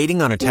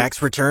Waiting on a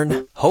tax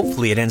return?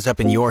 Hopefully it ends up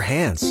in your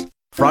hands.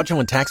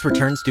 Fraudulent tax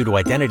returns due to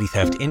identity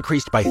theft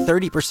increased by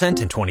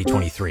 30% in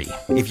 2023.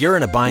 If you're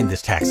in a bind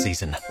this tax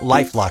season,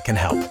 LifeLock can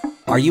help.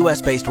 Our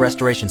U.S.-based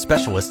restoration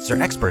specialists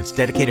are experts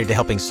dedicated to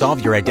helping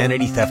solve your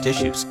identity theft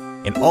issues.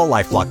 And all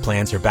LifeLock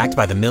plans are backed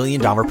by the $1 Million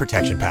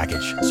Protection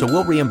Package. So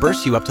we'll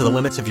reimburse you up to the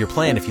limits of your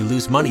plan if you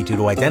lose money due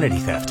to identity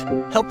theft.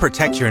 Help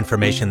protect your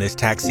information this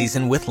tax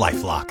season with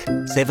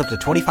LifeLock. Save up to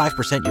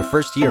 25% your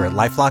first year at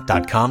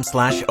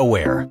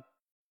LifeLock.com/aware.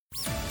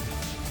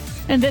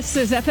 And this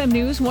is FM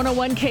News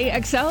 101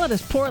 KXL. It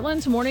is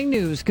Portland's Morning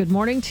News. Good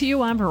morning to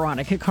you. I'm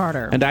Veronica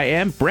Carter. And I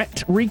am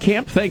Brett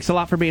Recamp. Thanks a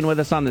lot for being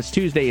with us on this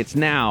Tuesday. It's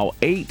now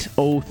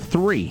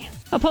 8:03.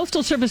 A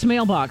Postal Service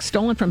mailbox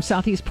stolen from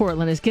Southeast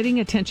Portland is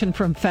getting attention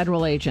from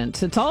federal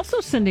agents. It's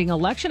also sending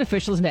election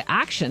officials into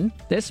action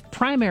this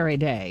primary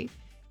day.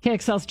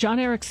 KXL's John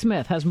Eric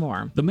Smith has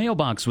more. The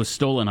mailbox was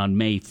stolen on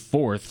May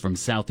 4th from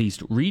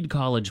Southeast Reed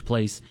College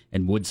Place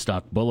and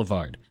Woodstock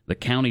Boulevard. The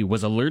county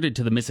was alerted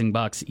to the missing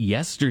box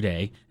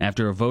yesterday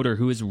after a voter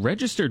who is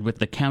registered with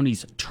the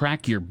county's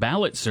Track Your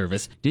Ballot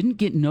service didn't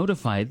get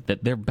notified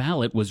that their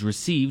ballot was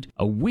received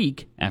a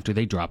week after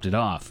they dropped it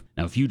off.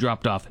 Now, if you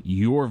dropped off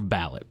your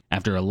ballot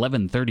after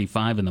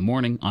 11:35 in the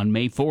morning on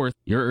May 4th,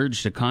 you're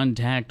urged to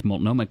contact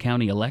Multnomah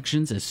County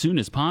Elections as soon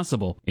as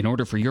possible. In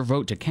order for your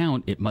vote to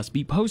count, it must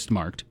be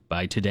postmarked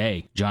by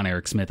today. John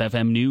Eric Smith,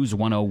 FM News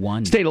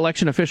 101. State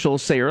election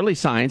officials say early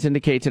signs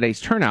indicate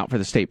today's turnout for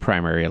the state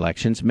primary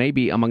elections may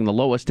be among the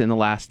lowest in the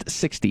last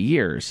 60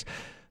 years.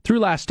 Through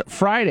last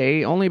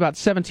Friday, only about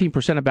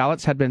 17% of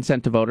ballots had been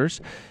sent to voters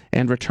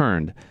and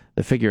returned.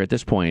 The figure at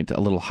this point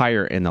a little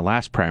higher in the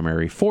last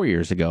primary 4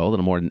 years ago, a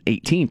little more than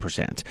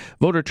 18%.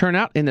 Voter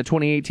turnout in the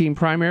 2018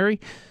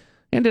 primary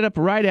ended up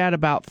right at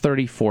about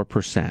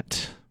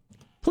 34%.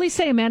 Police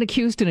say a man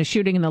accused in a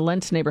shooting in the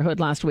Lentz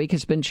neighborhood last week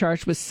has been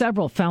charged with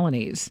several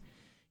felonies.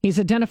 He's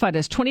identified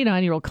as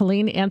 29-year-old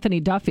Colleen Anthony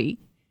Duffy.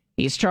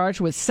 He's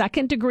charged with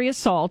second-degree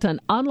assault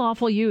and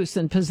unlawful use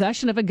and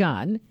possession of a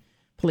gun.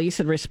 Police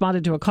had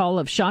responded to a call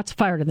of shots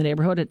fired in the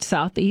neighborhood at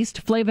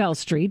Southeast Flavel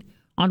Street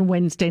on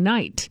Wednesday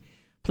night.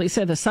 Police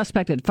say the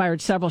suspect had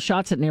fired several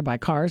shots at nearby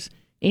cars,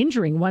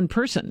 injuring one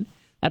person.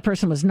 That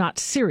person was not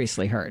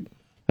seriously hurt.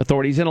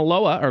 Authorities in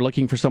Aloha are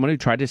looking for someone who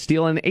tried to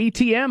steal an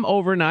ATM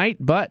overnight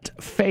but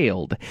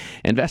failed.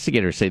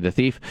 Investigators say the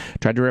thief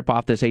tried to rip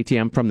off this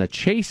ATM from the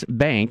Chase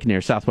Bank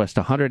near Southwest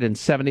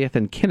 170th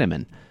and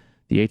Kinnaman.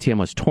 The ATM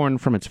was torn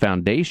from its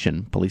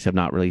foundation. Police have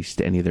not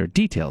released any of their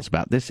details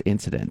about this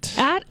incident.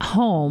 At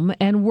home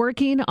and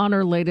working on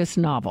her latest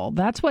novel.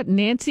 That's what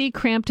Nancy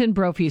Crampton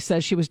Brophy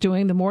says she was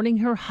doing the morning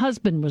her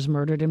husband was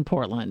murdered in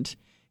Portland.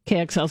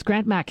 KXL's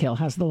Grant Mackhill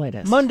has the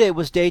latest. Monday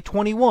was day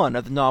 21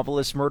 of the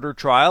novelist's murder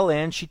trial,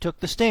 and she took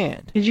the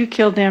stand. Did you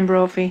kill Dan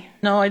Brophy?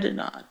 No, I did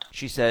not.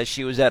 She says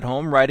she was at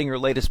home writing her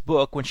latest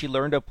book when she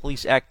learned of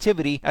police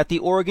activity at the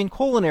Oregon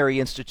Culinary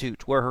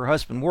Institute, where her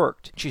husband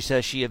worked. She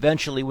says she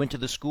eventually went to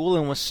the school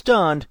and was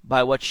stunned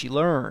by what she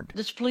learned.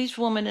 This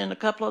policewoman and a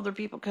couple other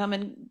people come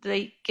and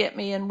they get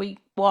me and we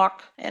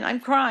walk, and I'm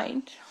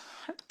crying.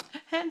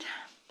 And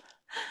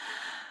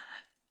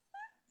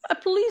a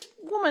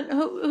policewoman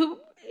who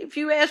if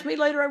you asked me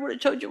later, I would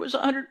have told you it was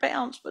 100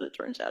 pounds, but it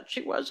turns out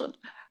she wasn't,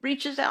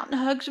 reaches out and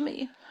hugs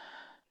me.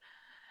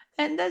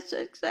 And that's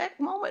the exact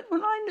moment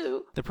when I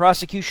knew. The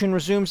prosecution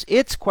resumes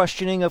its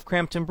questioning of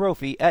Crampton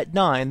Brophy at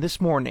 9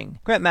 this morning.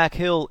 Grant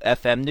Mackhill,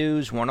 FM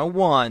News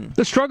 101.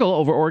 The struggle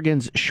over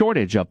Oregon's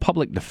shortage of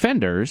public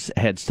defenders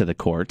heads to the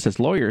courts as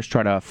lawyers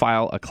try to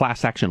file a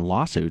class action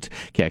lawsuit.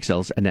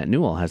 KXL's Annette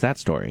Newell has that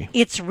story.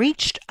 It's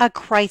reached a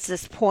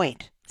crisis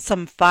point.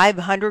 Some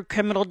 500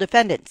 criminal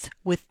defendants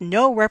with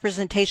no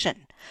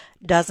representation.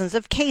 Dozens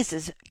of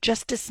cases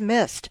just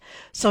dismissed.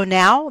 So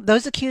now,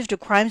 those accused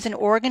of crimes in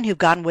Oregon who've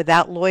gone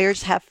without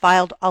lawyers have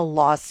filed a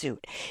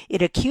lawsuit.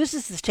 It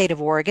accuses the state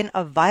of Oregon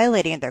of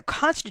violating their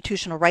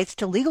constitutional rights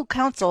to legal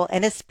counsel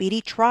and a speedy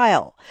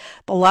trial.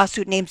 The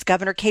lawsuit names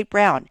Governor Kate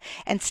Brown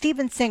and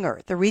Stephen Singer,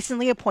 the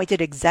recently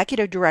appointed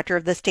executive director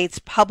of the state's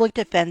public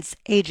defense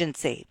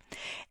agency.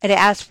 It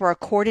asks for a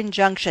court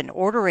injunction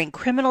ordering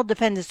criminal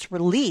defendants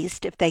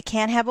released if they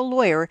can't have a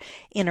lawyer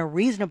in a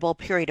reasonable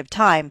period of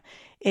time.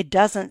 It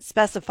doesn't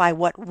specify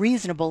what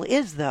reasonable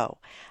is, though.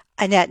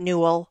 Annette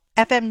Newell,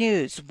 FM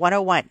News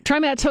 101.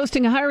 TriMet's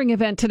hosting a hiring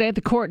event today at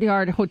the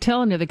Courtyard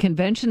Hotel near the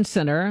Convention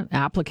Center.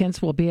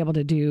 Applicants will be able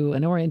to do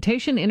an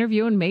orientation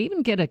interview and may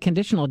even get a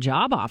conditional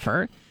job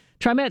offer.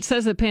 TriMet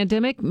says the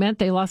pandemic meant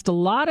they lost a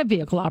lot of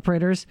vehicle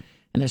operators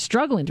and they're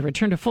struggling to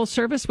return to full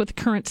service with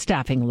current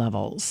staffing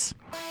levels.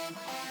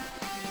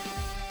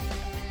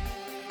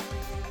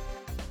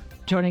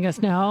 Joining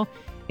us now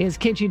is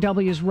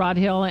KGW's Rod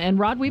Hill. And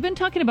Rod, we've been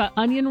talking about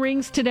onion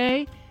rings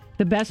today,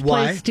 the best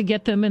place to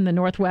get them in the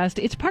Northwest.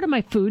 It's part of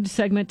my food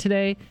segment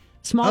today.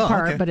 Small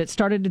part, okay. But it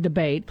started a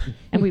debate.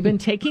 And we've been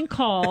taking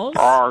calls.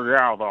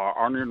 Yeah, the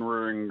onion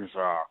rings,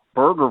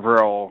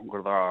 Burgerville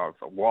with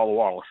the Walla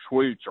Walla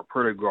sweets are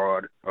pretty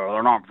good.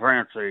 They're not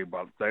fancy,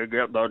 but they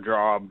get the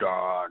job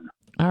done.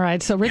 All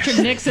right, so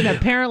Richard Nixon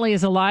apparently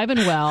is alive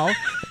and well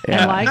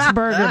and likes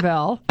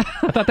Burgerville.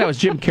 I thought that was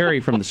Jim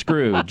Carrey from The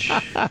Scrooge.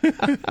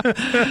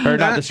 Or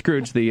not The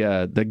Scrooge, the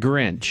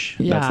Grinch.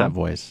 Yeah. That's that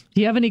voice. Do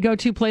you have any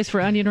go-to place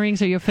for onion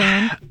rings? Are you a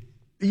fan?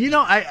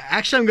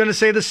 I'm going to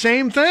say the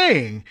same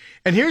thing.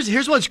 And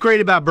here's what's great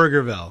about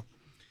Burgerville.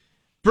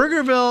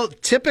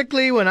 Burgerville,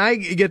 typically when I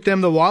get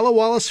them, the Walla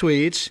Walla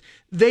Sweets,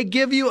 they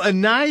give you a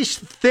nice,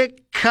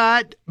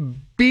 thick-cut,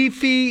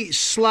 beefy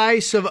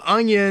slice of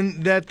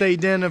onion that they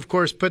then, of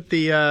course, put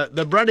the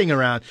breading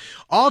around.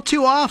 All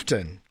too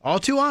often,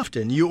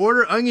 you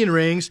order onion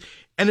rings,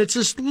 and it's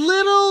this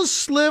little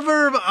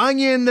sliver of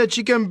onion that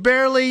you can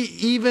barely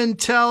even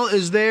tell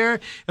is there.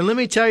 And let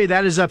me tell you,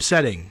 that is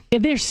upsetting.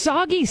 They're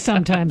soggy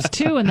sometimes,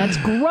 too, and that's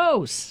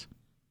gross.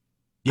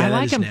 Yeah, I that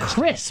like is them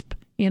nasty. crisp.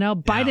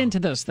 Bite into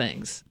those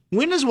things.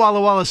 When is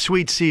Walla Walla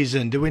Sweet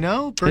season? Do we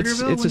know?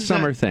 Burgerville? It's a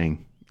summer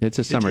thing. It's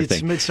a summer thing.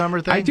 It's a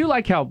midsummer thing? I do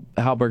like how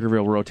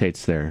Burgerville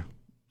rotates their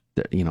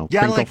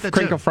Yeah, I like that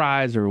crinkle too.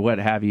 fries or what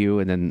have you,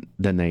 and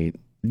then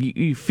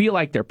you feel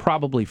like they're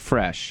probably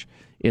fresh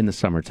in the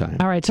summertime.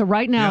 All right, so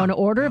right now, an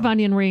order of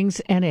onion rings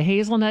and a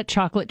hazelnut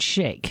chocolate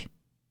shake.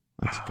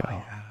 Let's go.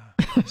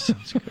 Yeah.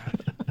 Sounds good.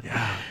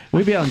 Yeah.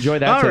 We'll be able to enjoy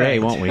that All today,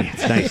 right. won't we?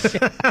 It's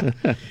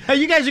nice. Hey,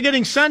 you guys are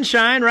getting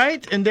sunshine,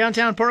 right? In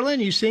downtown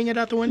Portland? You seeing it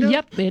out the window?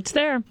 Yep, it's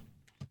there.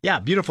 Yeah,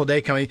 beautiful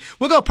day coming.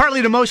 We'll go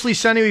partly to mostly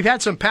sunny. We've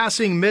had some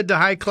passing mid to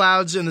high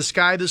clouds in the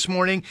sky this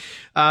morning,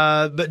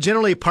 but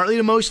generally partly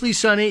to mostly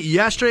sunny.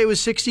 Yesterday it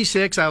was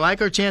 66. I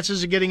like our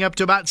chances of getting up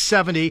to about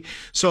 70,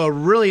 so a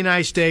really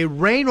nice day.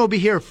 Rain will be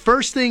here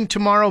first thing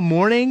tomorrow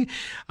morning,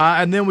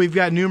 and then we've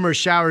got numerous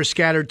showers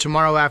scattered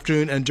tomorrow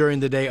afternoon and during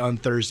the day on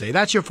Thursday.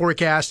 That's your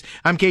forecast.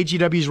 I'm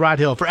KGW's Rod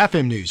Hill for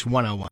FM News 101.